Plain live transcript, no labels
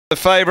the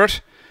favourite.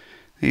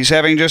 He's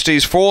having just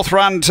his 4th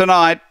run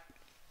tonight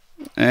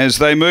as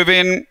they move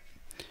in.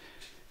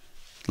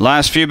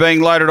 Last few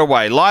being loaded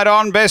away. Light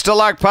on, best of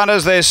luck,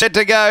 punters. They're set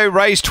to go.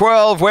 Race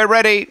 12, we're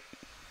ready.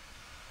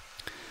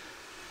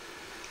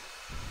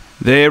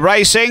 They're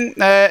racing.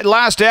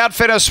 Last out,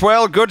 Fitness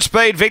Well. Good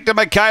speed. Victor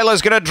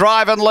Michaela's going to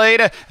drive and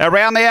lead.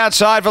 Around the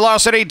outside,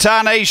 Velocity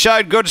Tani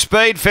showed good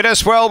speed.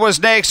 Fitness Well was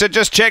next. It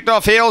just checked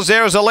off heels.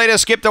 There as a leader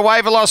skipped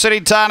away,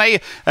 Velocity Tani.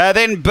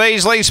 Then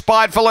Beasley,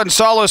 Spiteful and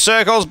Solar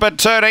Circles, but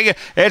turning.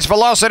 It's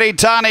Velocity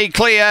Tani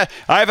clear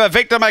over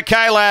Victor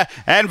Michaela,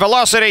 and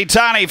Velocity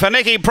Tani for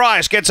Nicky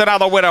Price gets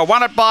another winner.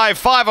 Won it by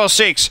 5 or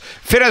 6.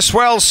 Fitness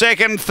Well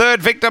second.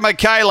 Third, Victor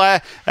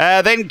Michaela.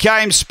 Then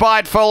came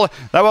Spiteful.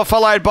 They were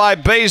followed by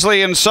Beasley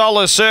and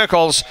Solar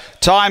Circles.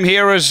 Time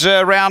here is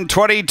around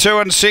 22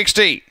 and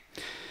 60.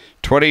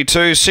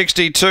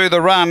 22.62 the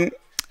run,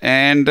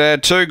 and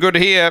Too Good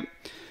here.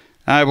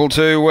 Able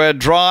to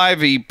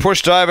drive. He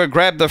pushed over,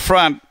 grabbed the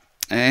front,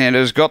 and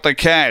has got the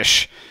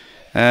cash.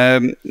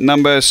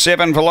 Number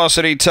 7,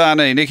 Velocity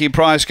Tani. Nicky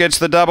Price gets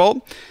the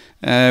double,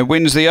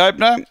 wins the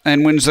opener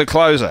and wins the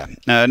closer.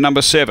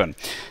 Number 7.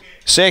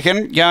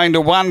 Second, going to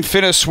 1,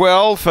 Fitness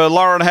Well for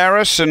Lauren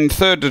Harris, and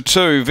third to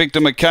 2, Victor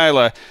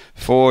Michaela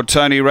for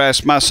Tony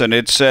Rasmussen.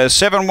 It's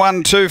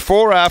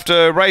 7-1-2-4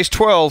 after race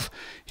 12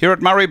 here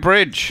at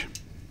Murray-Bridge.